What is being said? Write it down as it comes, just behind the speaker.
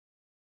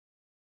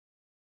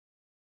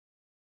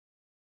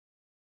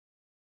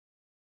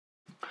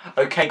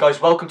Okay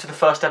guys, welcome to the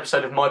first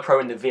episode of My Pro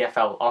in the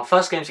VFL. Our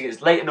first game's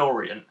against Leyton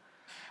Orient,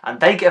 and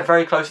they get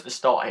very close at the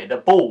start here. The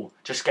ball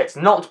just gets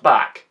knocked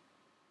back,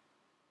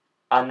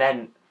 and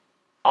then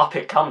up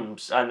it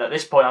comes. And at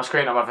this point I'm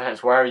screaming at my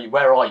defence, where are you?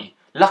 Where are you?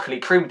 Luckily,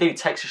 Cream D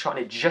takes a shot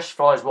and it just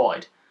flies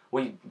wide.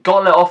 We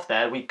got let off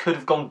there. We could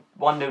have gone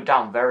 1-0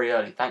 down very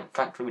early.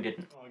 Thankfully we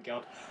didn't. Oh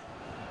God.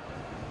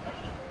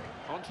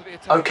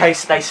 Okay,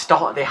 so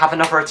they have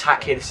another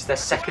attack here. This is their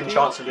second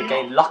chance of the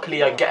game.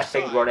 Luckily, I get a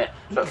finger on it,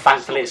 but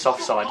thankfully it's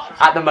offside.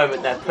 At the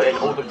moment, they're putting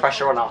all the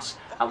pressure on us,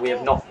 and we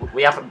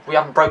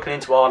haven't broken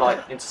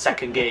into into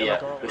second gear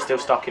yet. We're still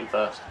stuck in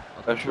first.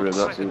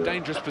 That's in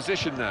dangerous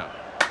position now.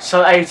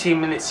 So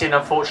 18 minutes in,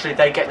 unfortunately,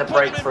 they get the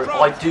breakthrough.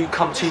 I do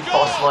come too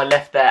fast to my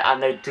left there,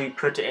 and they do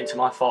put it into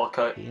my far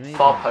post,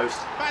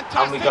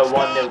 and we go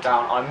 1-0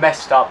 down. I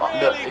messed up.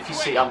 Look, if you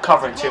see, I'm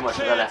covering too much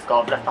of the left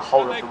guard. I've left the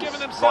whole of them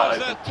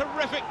right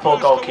open. Poor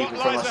goalkeeper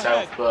for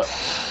myself, but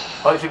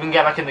hopefully we can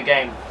get back in the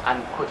game,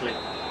 and quickly.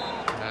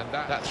 And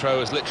that throw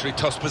has literally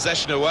tossed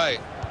possession away.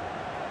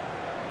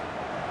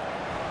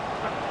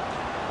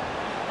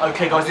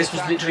 Okay guys, this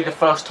was literally the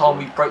first time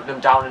we broke them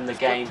down in the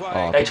game.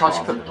 They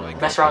tried to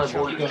mess around the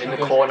ball in the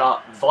corner.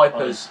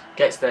 Vipers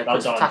gets there,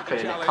 puts a tackle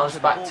in, it comes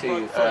back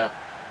to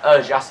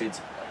Acids.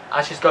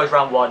 Acids goes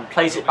round one,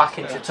 plays it back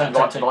into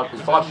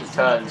Vipers. Vipers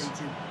turns,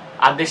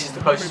 and this is the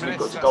closest we've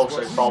got to goal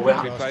so far. We're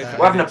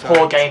having a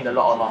poor game, a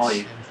lot of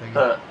us,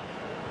 but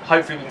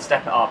hopefully we can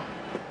step it up.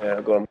 Yeah,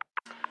 go on.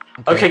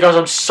 Okay guys,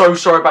 I'm so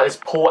sorry about this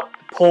poor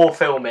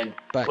filming.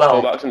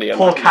 Well,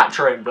 poor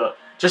capturing, but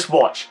just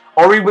watch.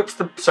 Ori whips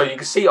so you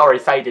can see Ori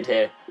faded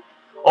here.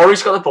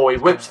 Ori's got the ball, he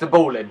whips the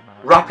ball in.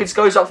 Rapids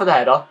goes up for the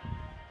header.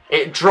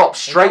 It drops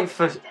straight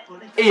for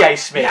EA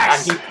Smith,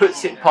 and he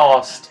puts it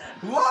past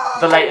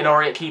the Leyton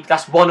Orient keeper.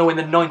 That's 1-0 in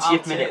the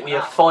 90th minute. We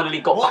have finally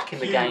got back in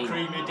the game.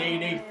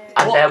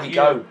 And there we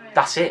go.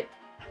 That's it.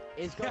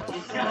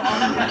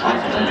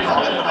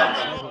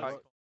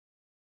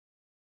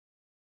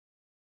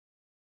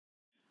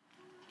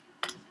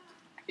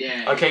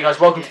 Okay guys,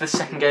 welcome to the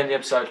second game of the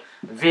episode.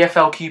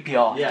 VFL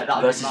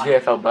QPR versus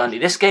VFL Burnley.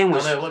 This game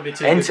was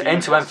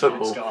end-to-end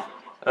football.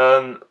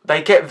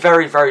 They get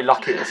very, very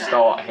lucky at the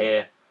start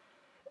here,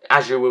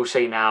 as you will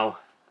see now.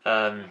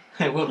 They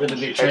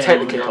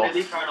take the kick off.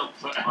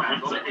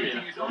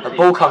 The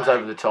ball comes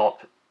over the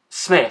top.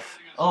 Smith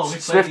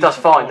does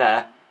fine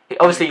there.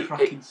 Obviously,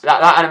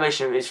 that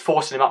animation is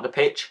forcing him up the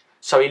pitch.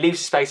 So he leaves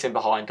the space in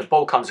behind. The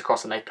ball comes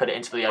across, and they put it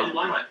into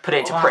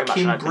pretty much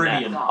an open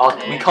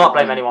net. We can't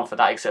blame anyone for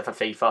that except for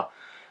FIFA.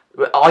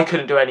 I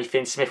couldn't do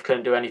anything. Smith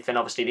couldn't do anything.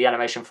 Obviously, the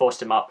animation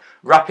forced him up.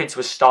 Rapids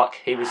was stuck.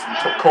 He was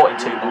caught in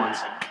 2 lines.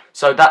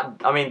 So that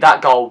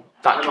goal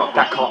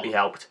that can't be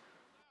helped.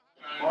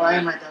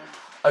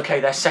 Okay,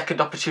 their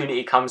second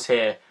opportunity comes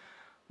here.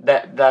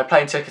 They're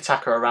playing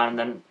tiki-taka around,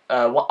 and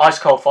then Ice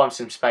Cold finds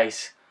some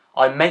space.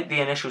 I make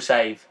the initial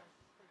save,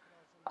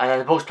 and then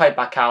the ball's played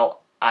back out.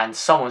 And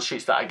someone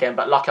shoots that again,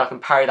 but luckily I can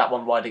parry that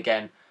one wide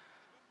again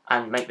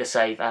and make the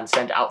save and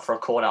send it out for a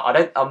corner.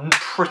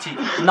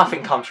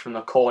 Nothing comes from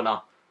the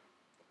corner.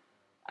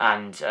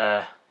 And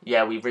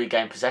yeah, we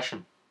regain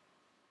possession.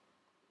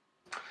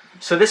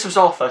 So this was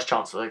our first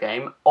chance of the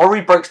game.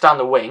 Ori breaks down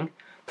the wing,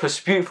 puts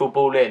a beautiful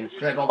ball in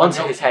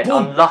onto his head.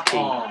 Unlucky.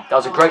 That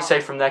was a great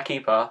save from their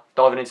keeper,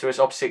 diving into his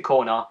opposite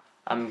corner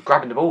and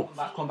grabbing the ball.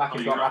 Come back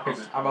and got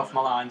Rapids. I'm off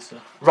my line, so.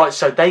 Right,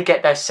 so they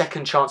get their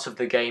second chance of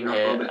the game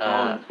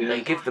here. They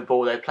give the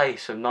ball, they play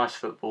some nice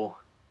football.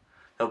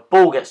 The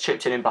ball gets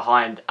chipped in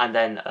behind, and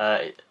then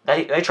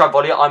they try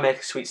volley it. I make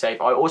a sweet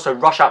save. I also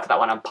rush out for that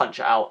one and punch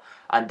it out,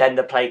 and then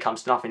the play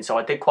comes to nothing. So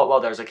I did quite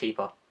well there as a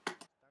keeper.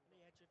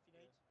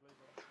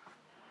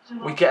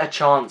 We get a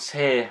chance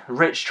here.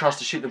 Rich tries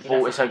to shoot the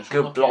ball. It's a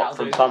good block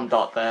from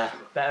Bumdart there.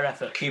 Better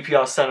effort.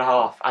 QPR centre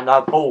half, and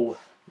our ball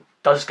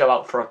does go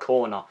out for a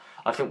corner.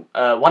 I think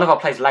one of our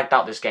players lagged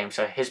out this game,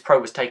 so his pro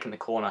was taking the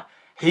corner.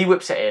 He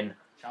whips it in.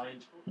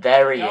 Challenge.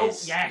 There he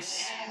is.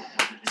 Yes.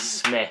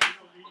 Smith.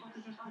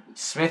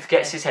 Smith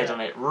gets his head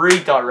on it,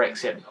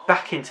 redirects it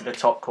back into the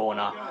top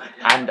corner,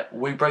 and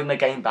we bring the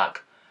game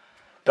back.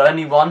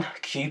 Burnley 1,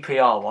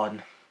 QPR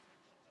 1.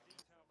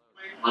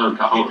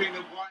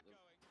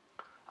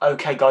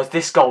 Okay, guys,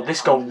 this goal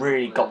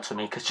really got to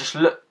me because just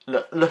look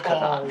at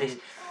that.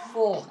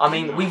 I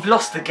mean, we've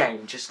lost the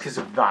game just because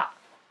of that.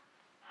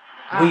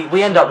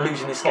 We end up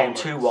losing this game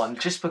 2-1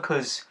 just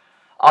because,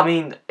 I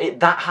mean,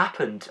 that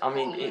happened. I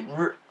mean, it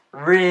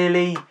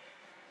really,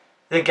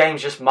 the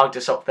game's just mugged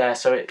us up there.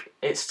 So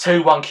it's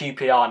 2-1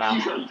 QPR now.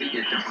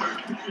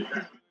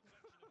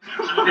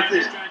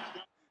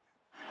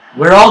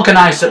 We're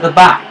organised at the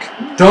back.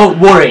 Don't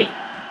worry.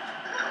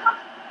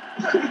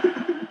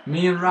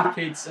 Me and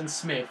Rapids and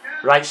Smith.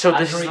 Right, so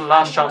this is the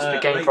last chance of the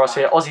game for us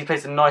here. Ozzy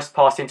plays a nice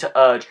pass into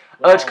Urge.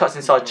 Urge cuts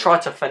inside,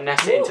 tries to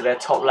finesse it into their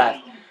top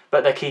left.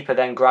 But the keeper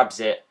then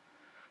grabs it,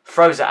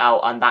 throws it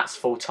out, and that's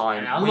full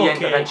time. We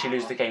eventually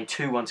lose the game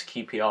 2-1 to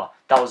QPR.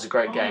 That was a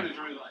great game.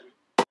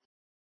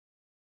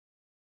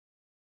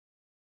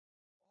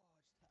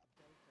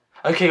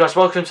 Okay guys,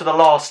 welcome to the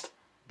last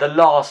the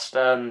last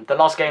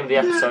game of the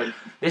episode.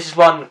 This is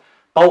one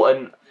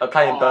Bolton are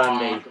playing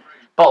Burnley.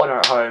 Bolton are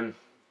at home.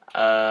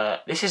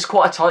 This is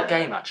quite a tight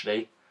game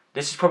actually.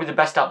 This is probably the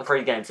best out of the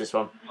 3 games. This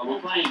one.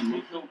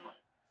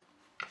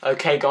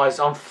 Okay, guys.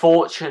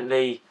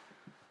 Unfortunately,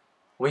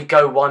 we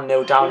go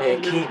 1-0 down here.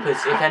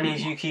 Keepers, if any of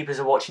you keepers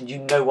are watching, you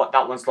know what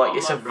that one's like.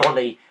 It's a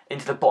volley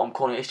into the bottom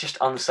corner. It's just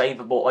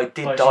unsavable. I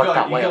did dive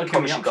that way. I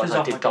promise you guys,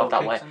 I did dive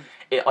that way.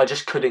 I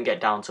just couldn't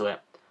get down to it.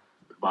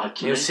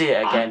 You'll see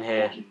it again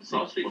here.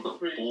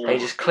 They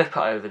just clip it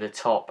over the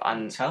top,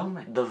 and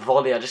the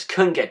volley, I just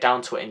couldn't get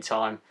down to it in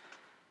time.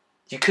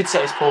 You could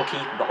say it's poor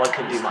keeper, but I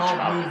couldn't do much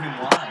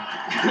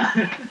about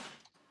it.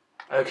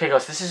 Okay,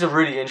 guys, this is a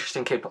really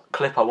interesting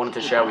clip I wanted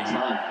to share with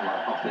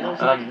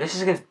you. This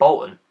is against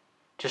Bolton.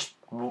 Just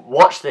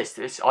watch this.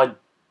 I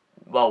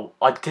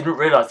didn't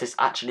realise this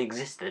actually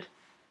existed.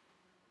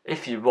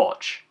 If you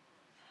watch,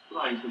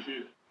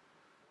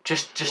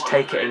 just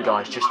take it in,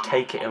 guys. Just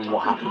take it in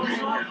what happens.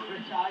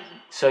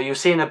 So you'll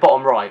see in the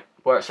bottom right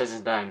where it says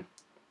his name.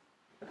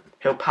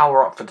 He'll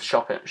power up for the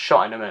shot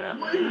in a minute.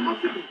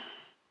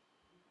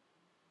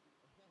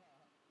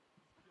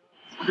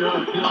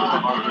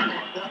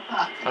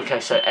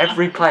 Okay, so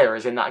every player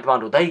is in that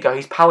bundle. There you go.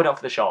 He's powered up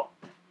for the shot.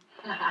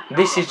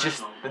 This is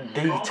just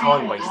the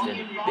time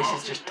wasting. This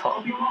is just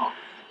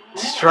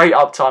straight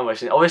up time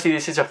wasting. Obviously,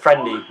 this is a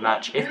friendly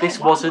match. If this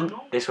wasn't,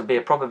 this would be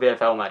a proper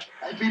VFL match,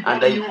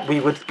 and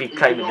we would be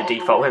claiming the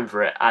default win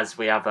for it, as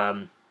we have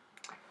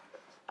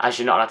as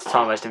you're not allowed to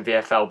time waste in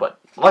VFL. But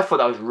I thought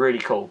that was really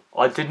cool.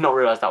 I did not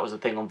realise that was a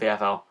thing on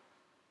VFL.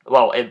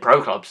 Well, in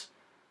pro clubs,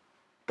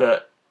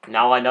 but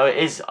now I know it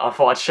is. I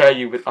thought I'd share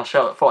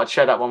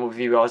that one with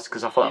you guys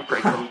because I thought that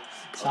was pretty cool.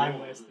 Time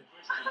wasted.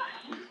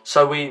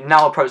 So we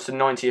now approach the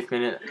 90th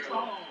minute.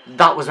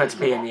 That was meant to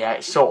be in the air.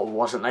 It sort of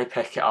wasn't. They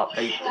pick it up.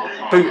 They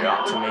boot it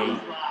up to me.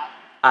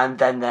 And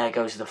then there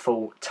goes the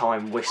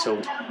full-time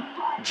whistle.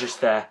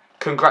 Just there.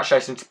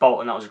 Congratulations to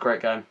Bolton. That was a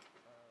great game.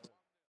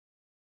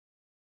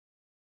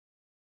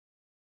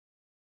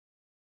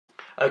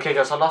 Okay,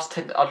 guys. I'd like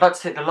to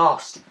take the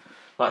last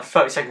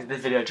 30 seconds of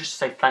this video just to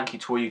say thank you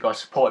to all you guys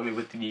supporting me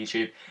with the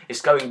YouTube.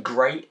 It's going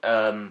great.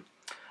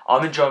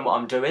 I'm enjoying what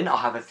I'm doing. I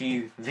have a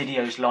few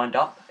videos lined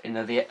up in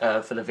the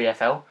for the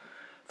VFL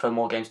for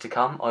more games to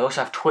come. I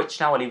also have Twitch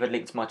now. I'll leave a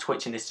link to my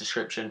Twitch in this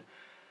description.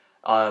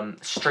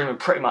 Streaming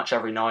pretty much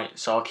every night.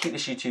 So I'll keep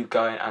this YouTube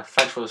going. And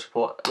thanks for the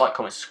support. Like,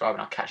 comment, subscribe,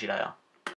 and I'll catch you later.